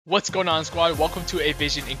What's going on, squad? Welcome to A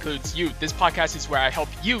Vision Includes You. This podcast is where I help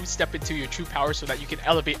you step into your true power so that you can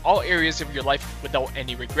elevate all areas of your life without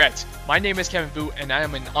any regrets. My name is Kevin Vu, and I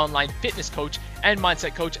am an online fitness coach and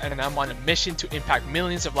mindset coach, and I'm on a mission to impact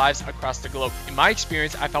millions of lives across the globe. In my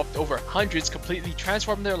experience, I've helped over hundreds completely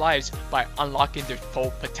transform their lives by unlocking their full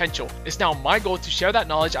potential. It's now my goal to share that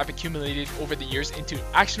knowledge I've accumulated over the years into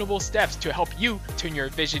actionable steps to help you turn your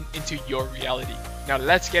vision into your reality. Now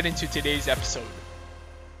let's get into today's episode.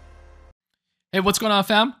 Hey, what's going on,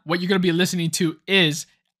 fam? What you're going to be listening to is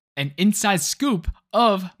an inside scoop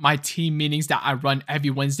of my team meetings that I run every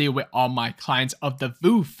Wednesday with all my clients of the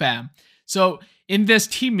VU fam. So in this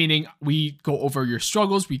team meeting, we go over your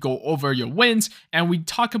struggles, we go over your wins, and we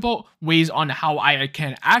talk about ways on how I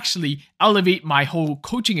can actually elevate my whole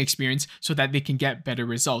coaching experience so that they can get better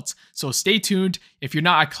results. So stay tuned. If you're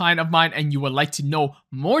not a client of mine and you would like to know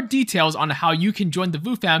more details on how you can join the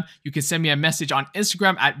VU fam, you can send me a message on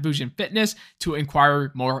Instagram at Vision Fitness to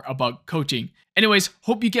inquire more about coaching. Anyways,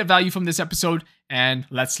 hope you get value from this episode, and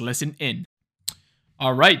let's listen in.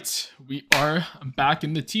 All right, we are back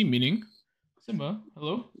in the team meeting. Simba,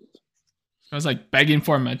 hello. I was like begging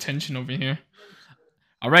for my attention over here.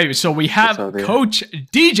 All right, so we have Coach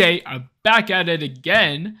DJ back at it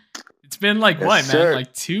again. It's been like what, man? Sir.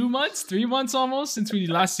 Like 2 months, 3 months almost since we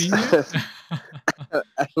last seen you.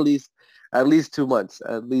 at least 2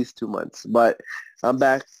 months. But I'm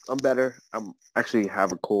back. I'm better. I'm actually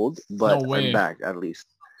have a cold, but no I'm back at least.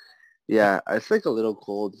 Yeah, I think a little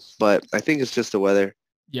cold, but I think it's just the weather.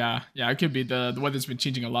 Yeah, it could be. The weather's been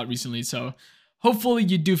changing a lot recently, so hopefully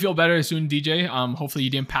you do feel better soon, DJ. Hopefully you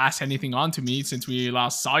didn't pass anything on to me since we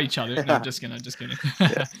last saw each other. No, just kidding.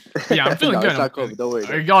 Yeah, I'm feeling good. It's not cold. Don't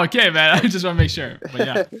worry. Okay, man. I just want to make sure. But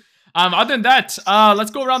yeah. Other than that,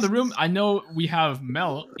 let's go around the room. I know we have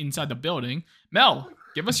Mel inside the building. Mel,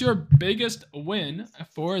 give us your biggest win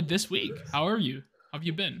for this week. How are you? How have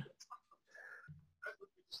you been?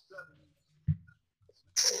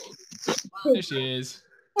 There she is.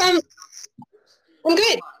 I'm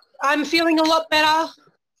good. I'm feeling a lot better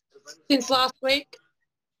since last week.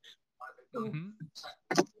 Mm-hmm.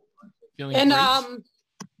 Feeling great?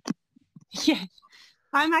 Yeah,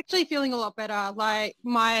 I'm actually feeling a lot better. Like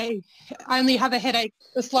I only have a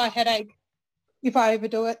slight headache if I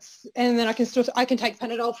overdo it, and then I can take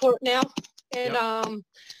Panadol for it now. And yep.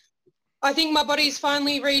 I think my body's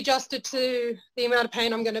finally readjusted to the amount of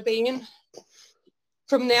pain I'm going to be in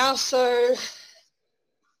from now. So.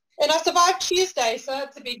 And I survived Tuesday, so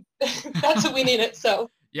that's a win in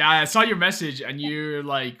itself. Yeah, I saw your message, and you're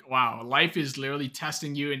like, wow, life is literally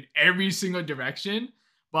testing you in every single direction.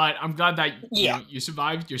 But I'm glad that you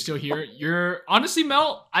survived. You're still here. You're honestly,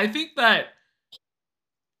 Mel, I think that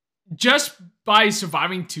just by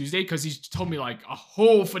surviving Tuesday, because he's told me like a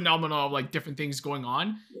whole phenomenon of like different things going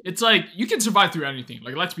on, it's like you can survive through anything.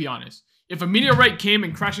 Like, let's be honest. If a meteorite came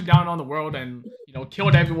and crashed down on the world and,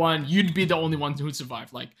 killed everyone, you'd be the only one who'd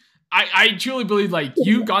survive. Like, I truly believe, like,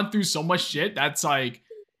 you've gone through so much shit that's, like,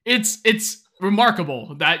 it's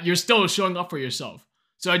remarkable that you're still showing up for yourself.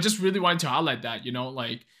 So I just really wanted to highlight that,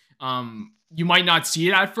 like, you might not see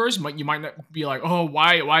it at first, but you might not be like, oh,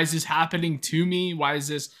 why is this happening to me? Why is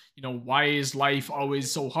this, why is life always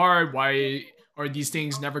so hard? Why are these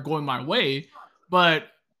things never going my way? But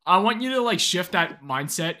I want you to like shift that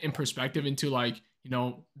mindset and perspective into like,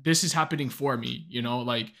 this is happening for me,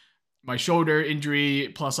 like my shoulder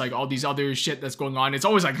injury plus like all these other shit that's going on. It's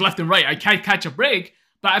always like left and right. I can't catch a break.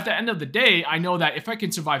 But at the end of the day, I know that if I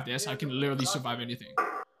can survive this, I can literally survive anything.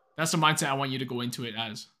 That's the mindset I want you to go into it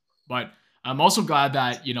as. But I'm also glad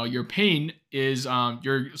that, your pain is,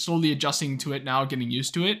 you're slowly adjusting to it now, getting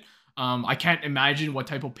used to it. I can't imagine what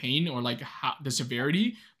type of pain or like the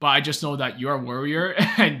severity, but I just know that you're a warrior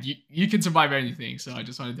and you can survive anything. So I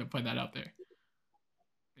just wanted to put that out there.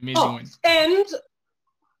 Amazing win. And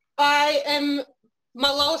I am my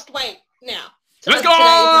lowest weight now. So let's go!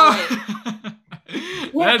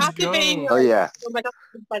 Let's go. Oh yeah.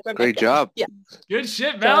 Great job. Yeah. Good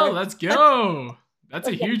shit, Mel. Let's go. That's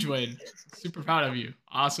a huge win. Super proud of you.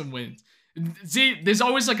 Awesome wins. See, there's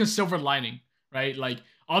always like a silver lining, right? Like,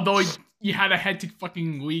 although you had a hectic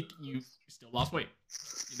fucking week, you still lost weight.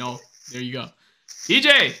 There you go.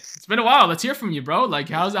 DJ, it's been a while. Let's hear from you, bro. Like,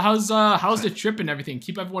 how's the trip and everything?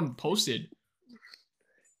 Keep everyone posted.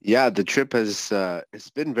 Yeah, the trip has it's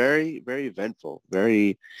been very, very eventful.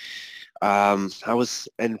 Very. I was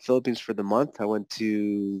in Philippines for the month. I went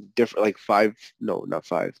to different,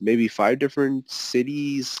 maybe 5 different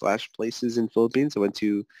cities / places in Philippines. I went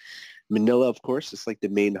to Manila, of course. It's like the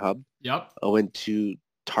main hub. Yep. I went to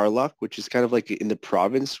Tarlac, which is kind of like in the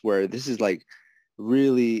province where this is like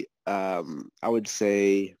really I would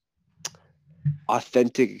say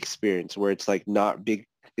authentic experience where it's like not big.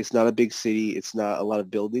 It's not a big city. It's not a lot of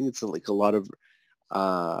building. It's like a lot of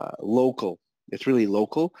local. It's really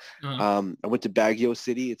local. Uh, I went to Baguio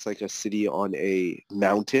City. It's like a city on a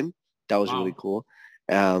mountain. That was really wow. cool.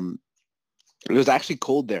 Um, it was actually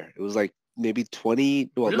cold there. It was like maybe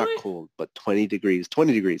 20, well, not Really? cold, but 20 degrees.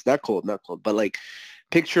 20 degrees. Not cold, not cold, but like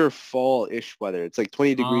picture fall-ish weather. It's like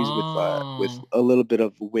 20 degrees with Oh, a little bit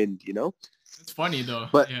of wind, you know? that's funny though.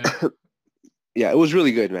 But Yeah. yeah, it was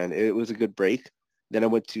really good, man. It was a good break. Then I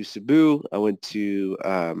went to Cebu. I went to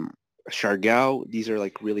Siargao. These are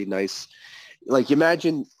like really nice. Like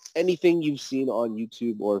imagine anything you've seen on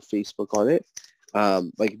YouTube or Facebook on it.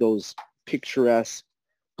 Like those picturesque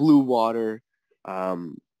blue water,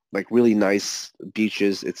 um, like really nice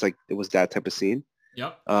beaches. It's like it was that type of scene.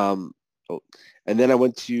 Yep. Um, oh, and then I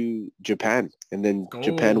went to Japan, and then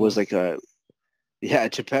Japan was Go. like a yeah,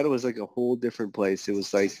 Japan was like a whole different place. It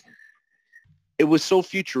was like it was so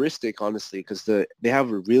futuristic, honestly, because they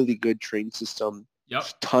have a really good train system, Yep.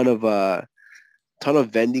 ton of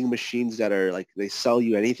vending machines that are like they sell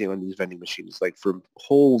you anything on these vending machines, like for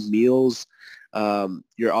whole meals.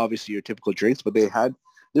 You're obviously your typical drinks, but they had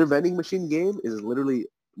their vending machine game is literally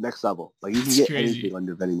next level. Like you can That's get anything crazy. on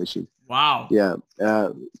your vending machine. Wow. Yeah,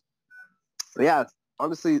 yeah.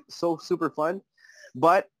 Honestly, so super fun,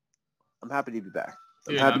 but I'm happy to be back.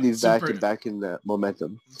 I'm Dude, happy to I'm be back and super back in the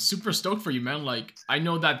momentum. super stoked for you, man. Like, I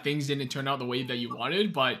know that things didn't turn out the way that you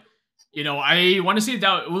wanted, but I want to say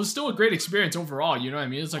that it was still a great experience overall. You know what I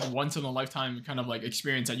mean? It's like a once in a lifetime kind of like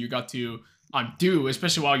experience that you got to do,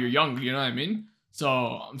 especially while you're young. You know what I mean? So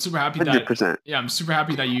I'm super happy that 100%. yeah, I'm super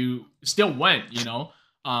happy that you still went.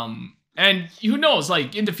 And who knows?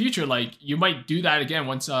 Like in the future, like you might do that again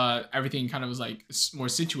once everything kind of was like more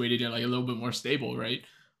situated and like a little bit more stable, right?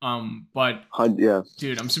 But Yeah.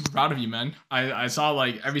 dude, I'm super proud of you, man. I saw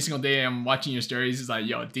like every single day I'm watching your stories. It's like,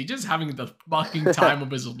 yo, DJ's having the fucking time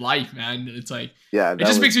of his life, man. It's like, Yeah, it that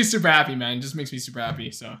just makes me was super happy, man. It just makes me super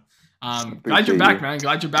happy. So, glad you're appreciate back, you. man.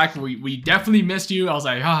 Glad you're back. We definitely missed you. I was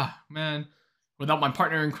like, man, without my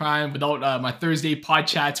partner in crime, without my Thursday pod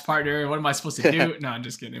chats partner, what am I supposed to do? No, I'm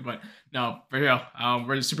just kidding. But no, for real,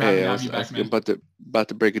 we're super happy Hey, to I have was, you I back, was man. about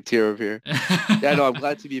to break a tear over here. Yeah, no, I'm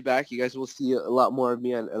glad to be back. You guys will see a lot more of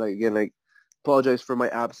me, and again, like apologize for my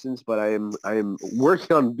absence, but I am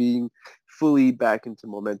working on being fully back into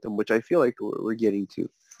momentum, which I feel like we're getting to.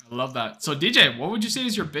 I love that. So, DJ, what would you say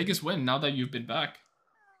is your biggest win now that you've been back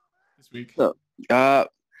this week? So, uh,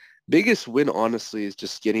 biggest win, honestly, is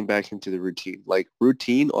just getting back into the routine. Like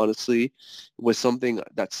routine, honestly, was something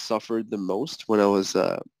that suffered the most when I was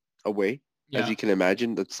away. As Yeah. you can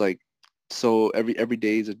imagine, that's like so every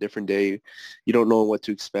day is a different day. You don't know what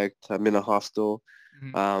to expect. I'm in a hostel.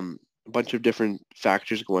 Mhm. A bunch of different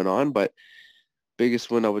factors going on, but biggest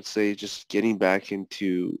win I would say is just getting back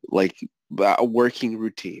into like a working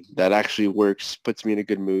routine that actually works, puts me in a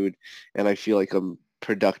good mood, and I feel like I'm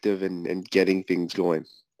productive and getting things going.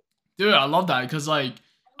 Dude, I love that because like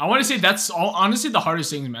I want to say that's all honestly the hardest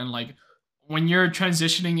things, man. Like when you're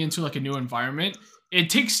transitioning into like a new environment, it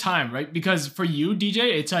takes time, right? Because for you,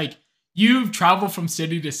 DJ, it's like you've traveled from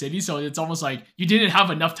city to city, so it's almost like you didn't have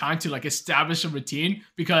enough time to like establish a routine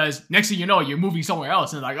because next thing you know, you're moving somewhere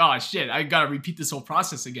else and like, oh shit, I gotta repeat this whole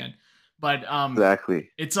process again. But Exactly.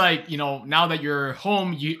 it's like now that you're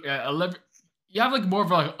home, you have like more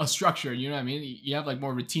of a structure. You know what I mean? You have like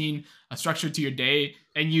more routine, a structure to your day,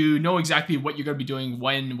 and you know exactly what you're gonna be doing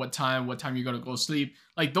when, what time you're gonna go sleep.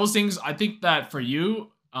 Like those things, I think that for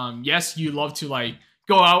you, yes, you love to like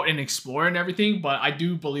go out and explore and everything, but I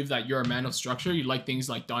do believe that you're a man of structure. You like things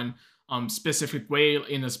like done specific way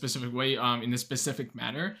in a specific way in a specific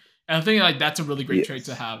manner. And I think like that's a really great trait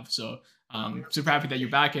to Yes. have. So super happy that you're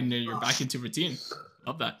back and you're back into routine.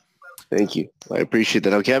 Love that. Thank you. I appreciate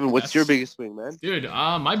that. Okay, Kevin, what's your Yes. biggest win, man? Dude,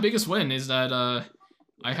 my biggest win is that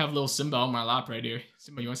I have little Simba on my lap right here.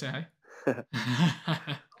 Simba, you want to say hi?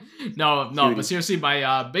 No, but Cutie. seriously,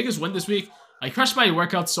 my biggest win this week, I crushed my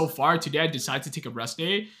workouts so far. Today I decided to take a rest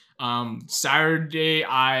day. Saturday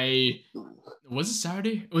was it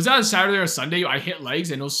Saturday? It was either Saturday or Sunday. I hit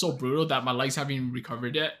legs and it was so brutal that my legs haven't even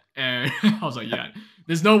recovered yet. And I was like, yeah,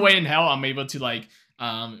 there's no way in hell I'm able to like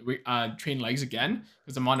train legs again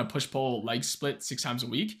because I'm on a push pull leg split 6 times a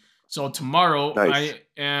week. So tomorrow Nice.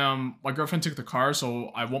 my girlfriend took the car, so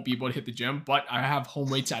I won't be able to hit the gym, but I have home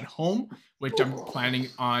weights at home, which I'm planning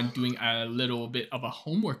on doing a little bit of a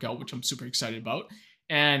home workout, which I'm super excited about.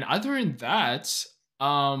 And other than that,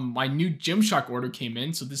 my new Gymshark order came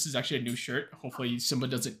in, so this is actually a new shirt. Hopefully Simba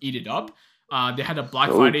doesn't eat it up. They had a Black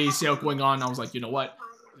Oh, Friday sale going on. I was like, you know what?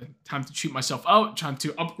 time to treat myself out, time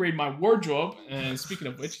to upgrade my wardrobe. And speaking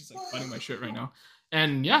of which, he's like buttoning my shirt right now.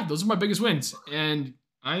 And yeah, those are my biggest wins. And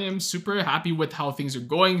I am super happy with how things are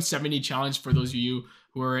going. 7-day challenge, for those of you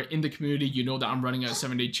who are in the community, you know that I'm running a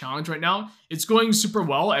 7-day challenge right now. It's going super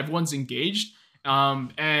well. Everyone's engaged.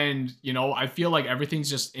 And, you know, I feel like everything's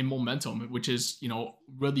just in momentum, which is, you know,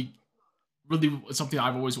 really something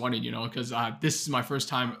I've always wanted, you know, because this is my first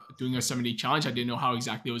time doing a 7-day challenge. I didn't know how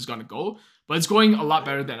exactly it was going to go, but it's going a lot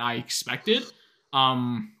better than I expected.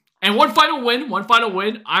 And one final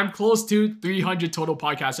win. I'm close to 300 total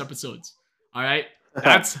podcast episodes. All right.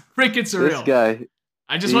 That's freaking surreal. This guy.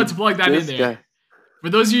 I just wanted to plug that in there. Guy. For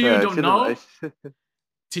those of you who don't know,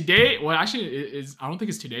 today, well, actually, I don't think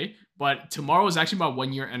it's today, but tomorrow is actually my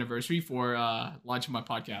 1-year anniversary for launching my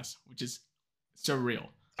podcast, which is surreal.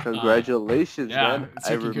 Congratulations, man.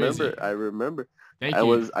 I remember. Thank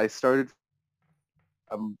you. I started.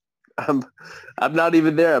 I'm not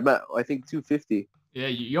even there. I'm at, I think, 250. Yeah,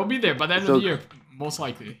 you'll be there by the end of the year, most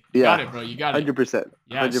likely. You got it, bro. You got it. 100%.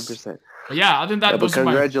 Yes. 100%. But yeah, other than that, those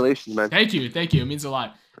congratulations, man. Thank you. It means a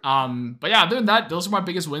lot. But yeah, other than that, those are my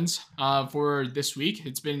biggest wins for this week.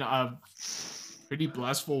 It's been a pretty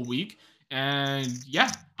blissful week. And yeah,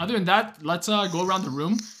 other than that, let's go around the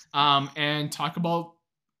room and talk about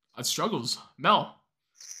struggles. Mel,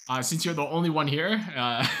 since you're the only one here,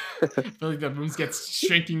 I feel like the rooms get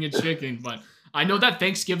shrinking, but I know that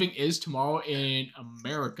Thanksgiving is tomorrow in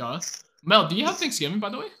America. Mel, do you have Thanksgiving, by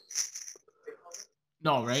the way?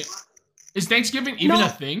 No, right? Is Thanksgiving even a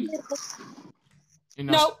thing?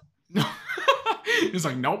 Nope. No. It's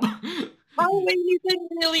like, nope. Halloween isn't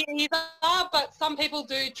really either, but some people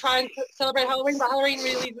do try and celebrate Halloween, but Halloween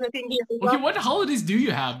really isn't a thing here either. Okay, what holidays do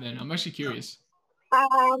you have then? I'm actually curious.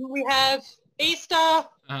 We have Easter,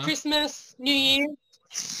 Christmas, New Year.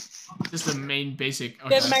 Just the main basic.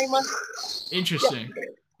 Okay. The main one. Interesting. Yep.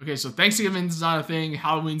 Okay, so Thanksgiving's not a thing.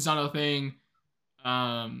 Halloween's not a thing.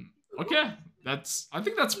 Okay, I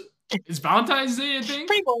think is Valentine's Day a thing?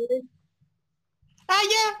 Pretty boring.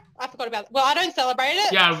 Yeah, I forgot about it. Well, I don't celebrate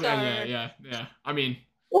it. Yeah, so. Yeah. I mean,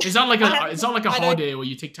 it's not like a holiday where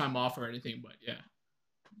you take time off or anything, but yeah.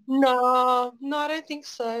 No, I don't think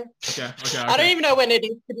so. Okay. I don't even know when it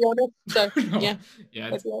is, to be honest. So no. Yeah.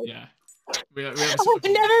 Yeah. We I've never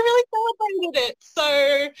really celebrated it,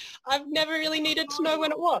 so I've never really needed to know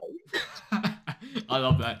when it was. I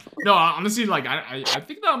love that. No, honestly, like I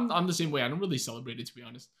think that I'm the same way. I don't really celebrate it, to be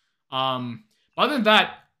honest. Other than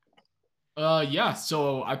that, yeah.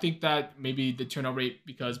 So I think that maybe the turnout rate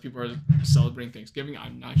because people are celebrating Thanksgiving.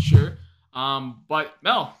 I'm not sure. But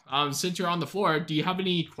Mel, since you're on the floor, do you have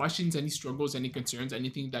any questions, any struggles, any concerns,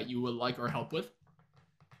 anything that you would like our help with?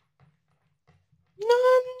 No,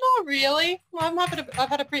 not really. I've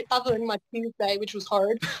had a pretty, other than my Tuesday, which was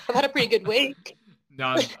hard. I've had a pretty good week. No,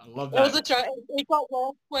 I love that. It got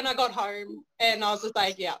worse when I got home, and I was just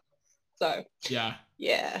like, yeah. So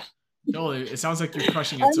yeah. No, it sounds like you're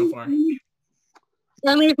crushing it so far.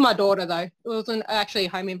 Only with my daughter though. It wasn't actually a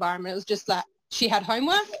home environment. It was just that she had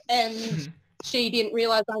homework and she didn't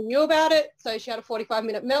realize I knew about it, so she had a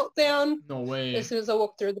 45-minute meltdown. No way. As soon as I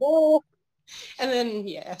walked through the door, and then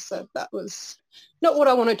so that was not what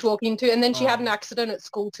I wanted to walk into. And then she had an accident at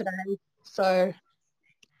school today, so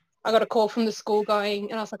I got a call from the school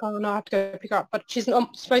going, and I was like, oh no, I have to go pick her up. But she's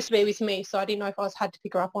not supposed to be with me, so I didn't know if I had to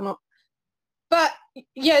pick her up or not. But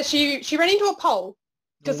yeah, she ran into a pole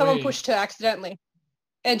because someone pushed her accidentally,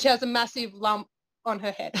 and she has a massive lump on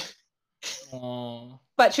her head.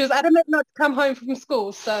 But she was adamant not to come home from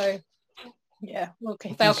school, so yeah,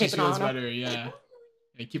 okay, they'll keep an eye on her. Yeah,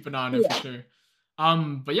 keep an eye on it for sure.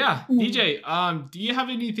 But yeah, DJ, do you have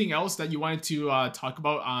anything else that you wanted to talk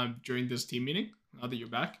about during this team meeting? Now that you're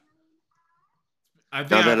back, now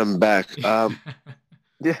that I'm back,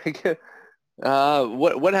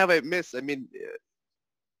 what have I missed? I mean,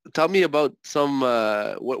 tell me about some.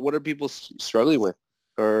 What are people struggling with,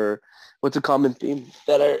 or what's a common theme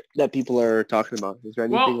that people are talking about? Is there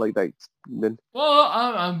anything like that? In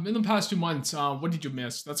the past 2 months, what did you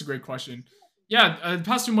miss? That's a great question. Yeah, the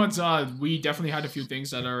past 2 months, we definitely had a few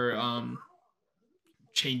things that are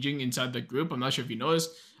changing inside the group. I'm not sure if you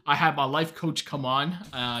noticed. I had my life coach come on,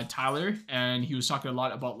 Tyler, and he was talking a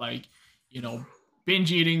lot about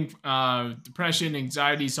binge eating, depression,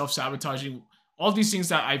 anxiety, self-sabotaging, all these things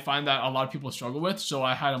that I find that a lot of people struggle with. So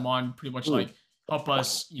I had him on pretty much help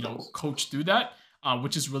us, coach through that,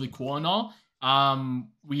 which is really cool and all.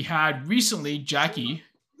 We had recently Jackie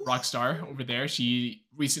Rockstar over there. She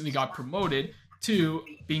recently got promoted to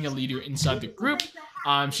being a leader inside the group.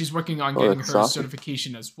 She's working on getting her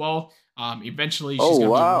certification as well. Eventually she's going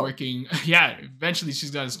to be working. Yeah, eventually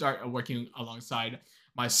she's going to start working alongside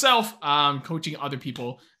myself coaching other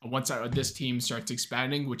people once this team starts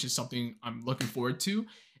expanding, which is something I'm looking forward to.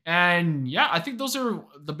 And yeah, I think those are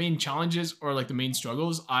the main challenges or like the main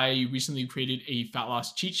struggles. I recently created a fat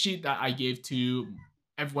loss cheat sheet that I gave to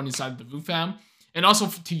everyone inside the Voo fam, and also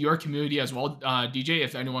to your community as well, DJ.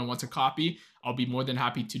 If anyone wants a copy, I'll be more than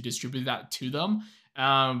happy to distribute that to them.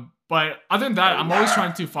 But other than that, I'm always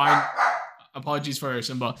trying to find. Apologies for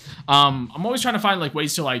Simba. I'm always trying to find like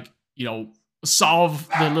ways to like solve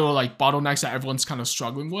the little like bottlenecks that everyone's kind of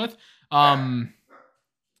struggling with.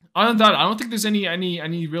 Other than that, I don't think there's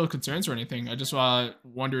any real concerns or anything. I just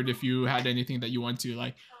wondered if you had anything that you want to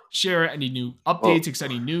like share, any new updates,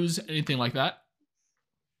 exciting news, anything like that.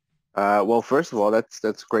 Well, first of all,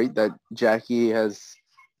 that's great that Jackie has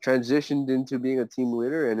transitioned into being a team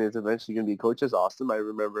leader and is eventually going to be a coach. That's awesome. I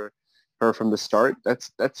remember her from the start.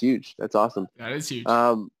 That's huge. That's awesome. That is huge.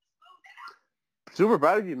 Super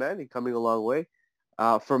proud of you, man. You're coming a long way.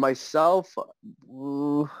 For myself,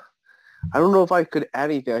 I don't know if I could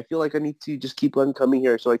add anything. I feel like I need to just keep on coming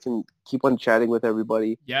here so I can keep on chatting with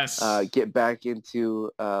everybody. Yes. Get back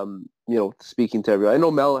into speaking to everyone. I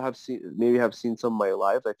know Mel have seen some of my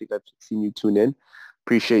lives. I think I've seen you tune in.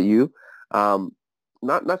 Appreciate you.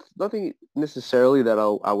 Nothing necessarily that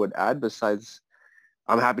I would add besides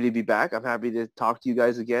I'm happy to be back. I'm happy to talk to you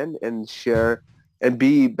guys again and share and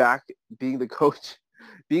be back being the coach,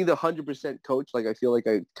 being the 100% coach. Like I feel like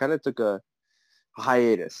I kind of took a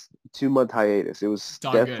hiatus, 2-month hiatus. It was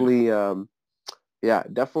definitely,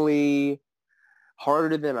 definitely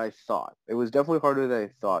harder than I thought. It was definitely harder than I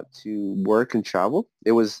thought to work and travel.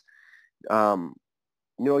 It was, again,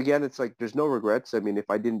 it's like there's no regrets. I mean, if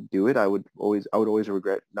I didn't do it, I would always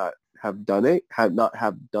regret not have done it.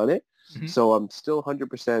 Mm-hmm. So I'm still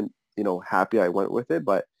 100%, happy I went with it.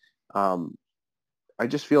 But I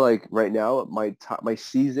just feel like right now my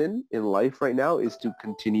season in life right now is to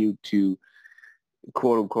continue to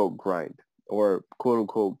quote unquote grind or quote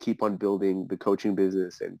unquote keep on building the coaching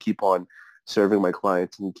business and keep on serving my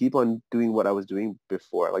clients and keep on doing what I was doing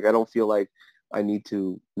before. Like I don't feel like I need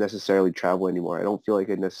to necessarily travel anymore. I don't feel like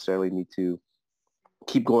I necessarily need to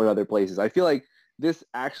keep going other places. I feel like this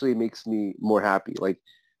actually makes me more happy. Like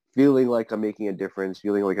feeling like I'm making a difference,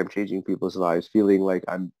 feeling like I'm changing people's lives, feeling like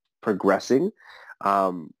I'm progressing.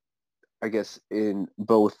 I guess in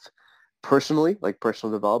both personally, like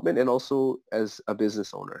personal development, and also as a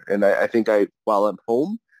business owner. And I think while I'm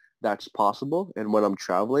home, that's possible. And when I'm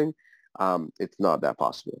traveling, it's not that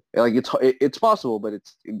possible. Like it's possible, but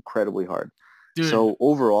it's incredibly hard. Dude, so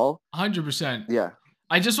overall, 100%. Yeah.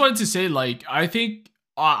 I just wanted to say, like, I think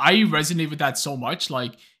I resonate with that so much.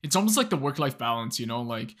 Like, it's almost like the work-life balance,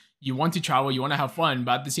 like you want to travel, you want to have fun,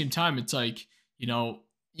 but at the same time, it's like,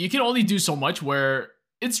 you can only do so much where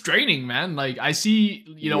it's draining, man. Like I see,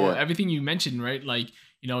 everything you mentioned, right? Like,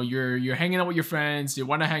 you're hanging out with your friends, they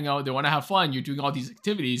want to hang out, they want to have fun, you're doing all these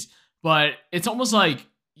activities, but it's almost like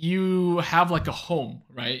you have like a home,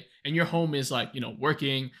 right? And your home is like,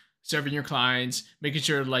 working, serving your clients, making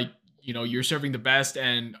sure like, you're serving the best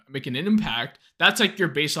and making an impact. That's like your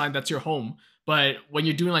baseline, that's your home. But when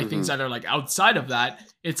you're doing like things that are like outside of that,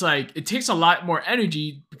 it's like it takes a lot more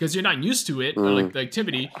energy because you're not used to it, or like the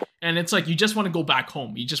activity. And it's like you just want to go back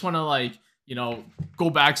home. You just want to like, go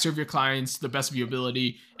back, serve your clients to the best of your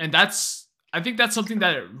ability. And I think that's something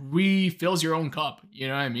that refills your own cup. You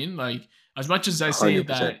know what I mean? Like as much as I say 100%.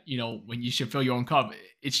 That, when you should fill your own cup,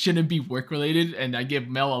 it shouldn't be work related. And I give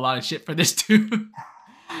Mel a lot of shit for this too.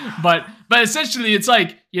 But essentially it's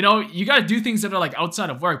like, you got to do things that are like outside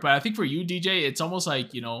of work. But I think for you, DJ, it's almost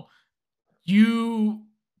like, you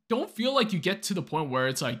don't feel like you get to the point where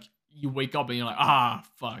it's like you wake up and you're like,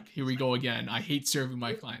 fuck, here we go again. I hate serving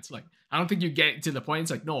my clients. Like, I don't think you get to the point.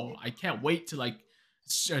 It's like, no, I can't wait to like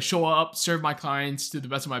show up, serve my clients to the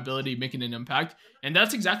best of my ability, making an impact. And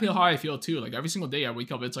that's exactly how I feel too. Like every single day I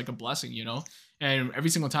wake up, it's like a blessing, and every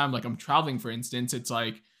single time, like I'm traveling, for instance, it's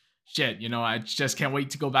like, shit, I just can't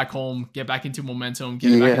wait to go back home, get back into momentum,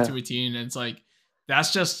 get back into routine. And it's like,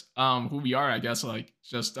 that's just who we are, I guess. Like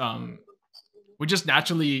just we just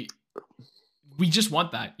naturally, we just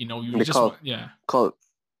want that,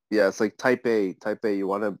 it's like type A. You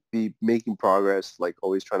want to be making progress, like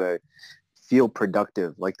always trying to feel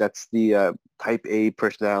productive. Like that's the type A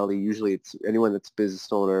personality. Usually it's anyone that's business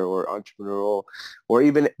owner or entrepreneurial, or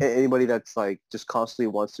even anybody that's like just constantly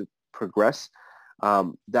wants to progress.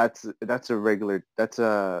 That's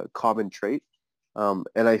a common trait. And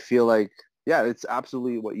I feel like, it's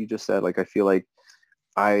absolutely what you just said. Like, I feel like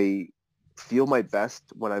I feel my best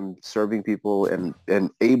when I'm serving people and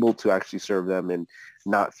able to actually serve them and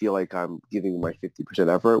not feel like I'm giving my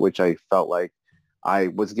 50% effort, which I felt like I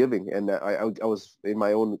was giving, and I was in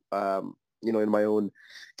my own in my own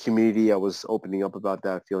community. I was opening up about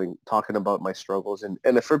that, feeling talking about my struggles,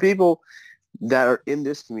 and for people that are in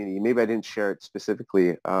this community, maybe I didn't share it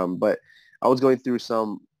specifically, but I was going through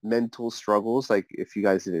some mental struggles. Like if you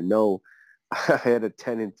guys didn't know, I had a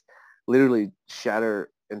tenant literally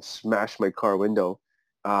shatter and smash my car window,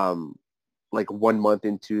 like 1 month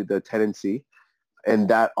into the tenancy, and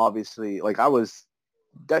that obviously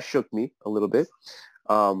that shook me a little bit.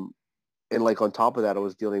 Um, and like on top of that, I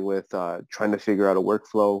was dealing with trying to figure out a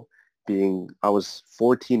workflow. I was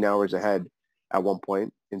 14 hours ahead at one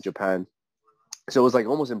point in Japan, so it was like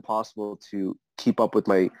almost impossible to keep up with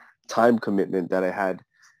my time commitment that I had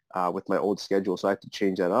with my old schedule. So I had to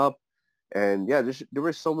change that up. And yeah, there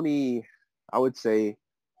were so many, I would say,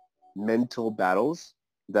 mental battles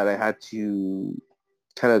that I had to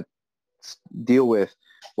kind of deal with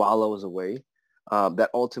while I was away, that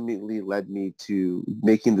ultimately led me to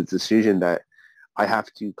making the decision that I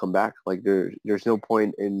have to come back. Like there's no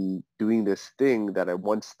point in doing this thing that I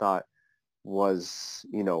once thought was,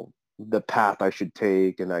 the path I should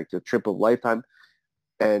take and like the trip of lifetime.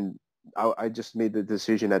 And I just made the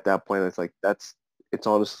decision at that point. It's like, it's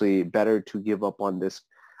honestly better to give up on this.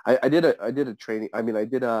 I did a training. I mean, I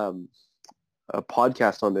did a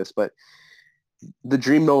podcast on this, but the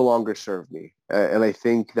dream no longer served me. And I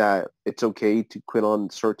think that it's okay to quit on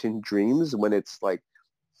certain dreams when it's like,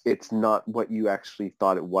 it's not what you actually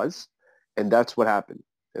thought it was. And that's what happened.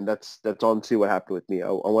 And that's honestly what happened with me. I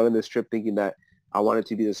went on this trip thinking that I wanted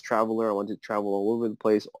to be this traveler. I wanted to travel all over the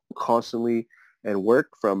place constantly and work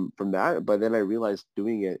from that. But then I realized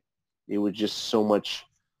doing it, it was just so much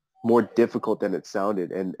more difficult than it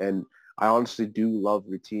sounded. And I honestly do love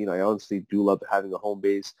routine. I honestly do love having a home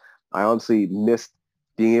base. I honestly missed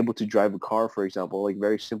being able to drive a car, for example, like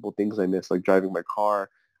very simple things I missed, like driving my car.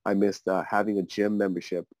 I missed having a gym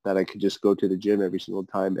membership that I could just go to the gym every single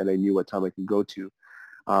time and I knew what time I could go to.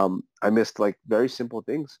 I missed like very simple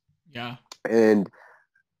things. Yeah. And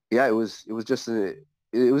yeah, it was just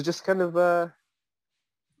kind of a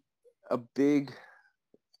big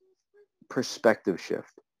perspective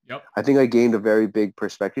shift. Yep. I think I gained a very big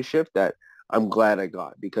perspective shift that I'm glad I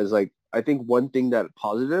got, because like I think one thing that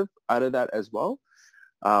positive out of that as well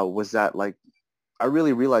was that like I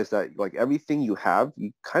really realized that like everything you have,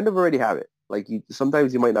 you kind of already have it. Like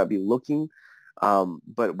sometimes you might not be looking,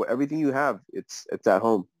 but everything you have, it's at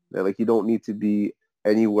home. Like you don't need to be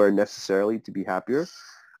anywhere necessarily to be happier,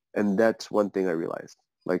 and that's one thing I realized.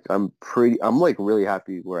 Like I'm like really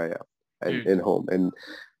happy where I am and Dude, in home, and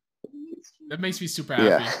that makes me super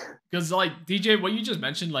yeah. happy. Because like DJ, what you just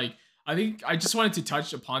mentioned, like I think I just wanted to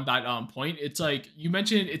touch upon that point. It's like you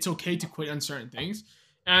mentioned it's okay to quit on certain things.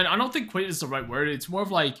 And I don't think quit is the right word. It's more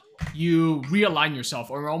of like you realign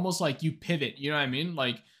yourself or almost like you pivot. You know what I mean?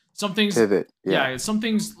 Like some things, Pivot, yeah. yeah, some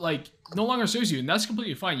things like no longer serves you, and that's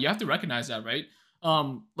completely fine. You have to recognize that, right?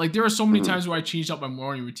 Like there are so many Mhm. times where I changed up my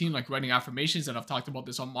morning routine, like writing affirmations, and I've talked about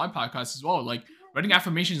this on my podcast as well. Like writing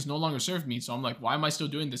affirmations no longer serve me, so I'm like, why am I still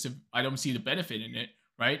doing this if I don't see the benefit in it,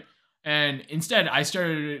 right? And instead, I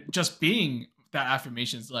started just being that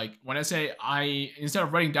affirmations. Like when I say instead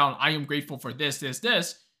of writing down, I am grateful for this, this,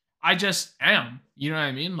 this, I just am. You know what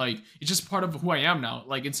I mean? Like it's just part of who I am now.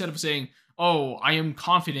 Like instead of saying, oh, I'm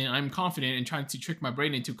confident, and trying to trick my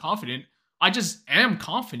brain into confident, I just am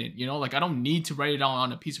confident, like I don't need to write it down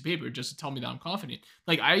on a piece of paper just to tell me that I'm confident.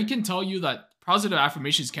 Like I can tell you that positive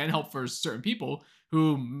affirmations can help for certain people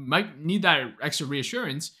who might need that extra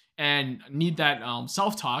reassurance and need that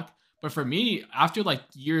self-talk. But for me, after like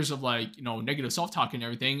years of like, negative self-talk and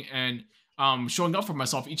everything and showing up for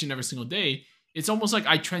myself each and every single day, it's almost like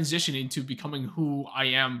I transition into becoming who I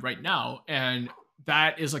am right now. And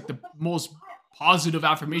that is like the most positive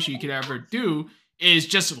affirmation you can ever do is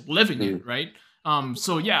just living Mhm. it, right?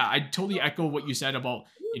 So yeah, I totally echo what you said about,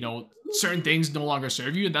 certain things no longer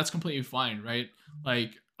serve you, and that's completely fine, right?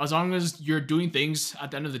 Like as long as you're doing things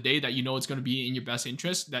at the end of the day that it's going to be in your best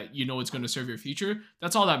interest, that it's going to serve your future,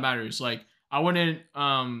 that's all that matters. Like I wouldn't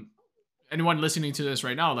anyone listening to this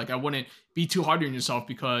right now, like I wouldn't be too hard on yourself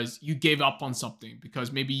because you gave up on something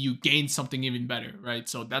because maybe you gained something even better, right?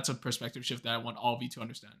 So that's a perspective shift that I want all of you to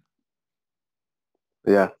understand.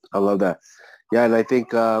 Yeah, I love that. Yeah, and I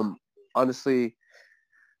think honestly,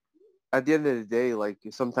 at the end of the day, like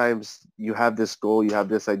sometimes you have this goal, you have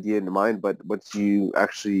this idea in mind, but once you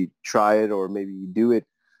actually try it or maybe you do it,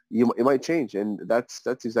 it might change, and that's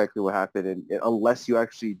exactly what happened. And unless you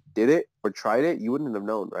actually did it or tried it, you wouldn't have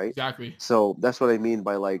known, right? Exactly. So that's what I mean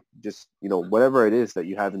by like just whatever it is that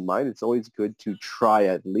you have in mind, it's always good to try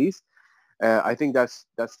at least. I think that's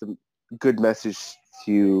the good message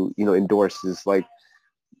to, endorse is like,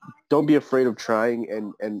 don't be afraid of trying,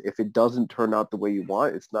 and if it doesn't turn out the way you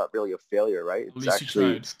want, it's not really a failure, right? It's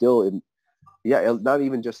actually still in, yeah, not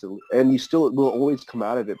even just, and you still will always come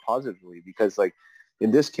out of it positively, because like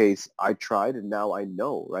in this case, I tried and now I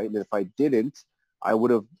know, right? And if I didn't, I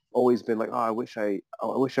would have always been like, oh, I wish I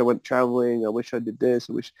went traveling. I wish I did this.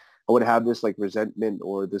 I wish I would have this like resentment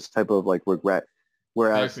or this type of like regret.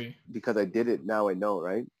 Whereas because I did it, now I know,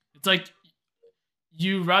 right? It's like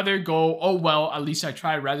you rather go, oh, well, at least I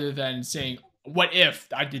tried, rather than saying, what if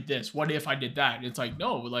I did this? What if I did that? It's like,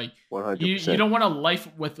 no, like 100%. You don't want a life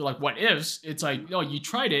with like what ifs. It's like, no, you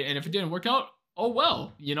tried it, and if it didn't work out, oh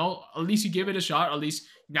well, at least you give it a shot. At least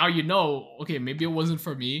now you know, okay, maybe it wasn't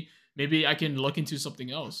for me. Maybe I can look into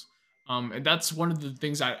something else. And that's one of the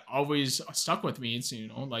things that always stuck with me. It's,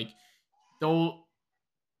 like, though,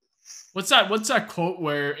 what's that quote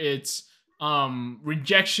where it's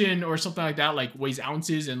rejection or something like that, like weighs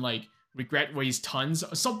ounces, and like regret weighs tons,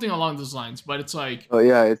 something along those lines. But it's like, oh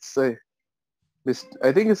yeah, it's like,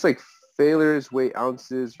 I think it's like failures weigh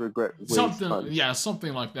ounces, regret weighs tons. Yeah,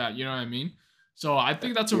 something like that. You know what I mean? So I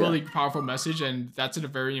think that's a really powerful message, and that's a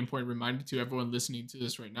very important reminder to everyone listening to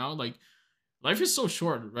this right now. Like, life is so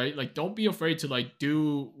short, right? Like, don't be afraid to like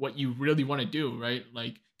do what you really want to do, right?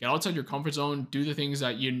 Like, get outside your comfort zone, do the things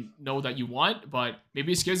that you know that you want, but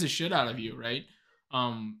maybe it scares the shit out of you, right?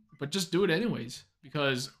 But just do it anyways,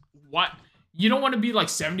 because you don't want to be like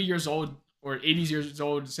 70 years old or 80 years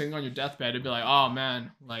old sitting on your deathbed and be like, oh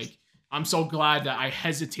man, like, I'm so glad that I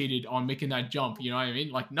hesitated on making that jump. You know what I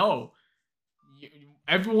mean? Like, no.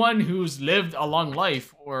 Everyone who's lived a long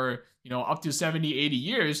life, or up to 70, 80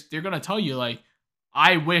 years, they're gonna tell you like,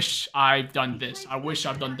 I wish I've done this, I wish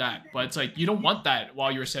I've done that. But it's like, you don't want that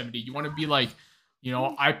while you're 70. You want to be like,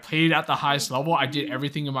 I played at the highest level, I did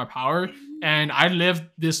everything in my power, and I lived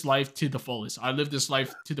this life to the fullest. I lived this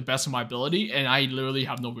life to the best of my ability, and I literally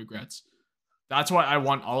have no regrets. That's what I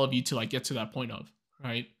want all of you to like get to that point of,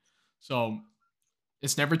 right? So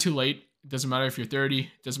it's never too late. It doesn't matter if you're 30,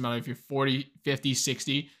 it doesn't matter if you're 40, 50,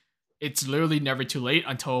 60. It's literally never too late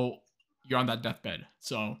until you're on that deathbed.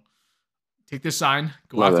 So take this sign,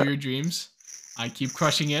 go after your dreams. I keep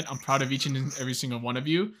crushing it. I'm proud of each and every single one of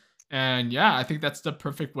you. And yeah, I think that's the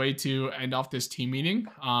perfect way to end off this team meeting.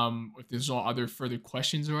 If there's no other further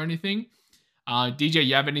questions or anything. DJ,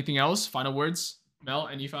 you have anything else? Final words? Mel,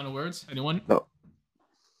 any final words? Anyone? No.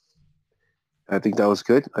 I think that was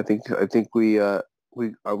good. I think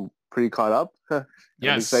I'm pretty caught up. Yes.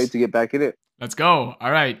 I'm excited to get back in it. Let's go.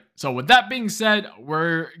 All right. So with that being said,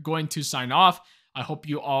 we're going to sign off. I hope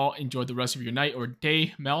you all enjoy the rest of your night or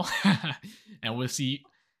day, Mel. and we'll see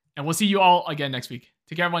you all again next week.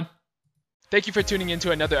 Take care, everyone. Thank you for tuning in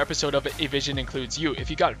to another episode of A Vision Includes You. If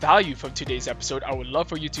you got value from today's episode, I would love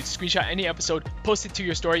for you to screenshot any episode, post it to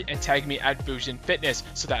your story, and tag me at Vision Fitness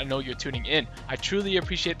so that I know you're tuning in. I truly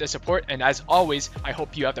appreciate the support, and as always, I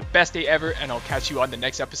hope you have the best day ever, and I'll catch you on the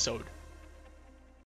next episode.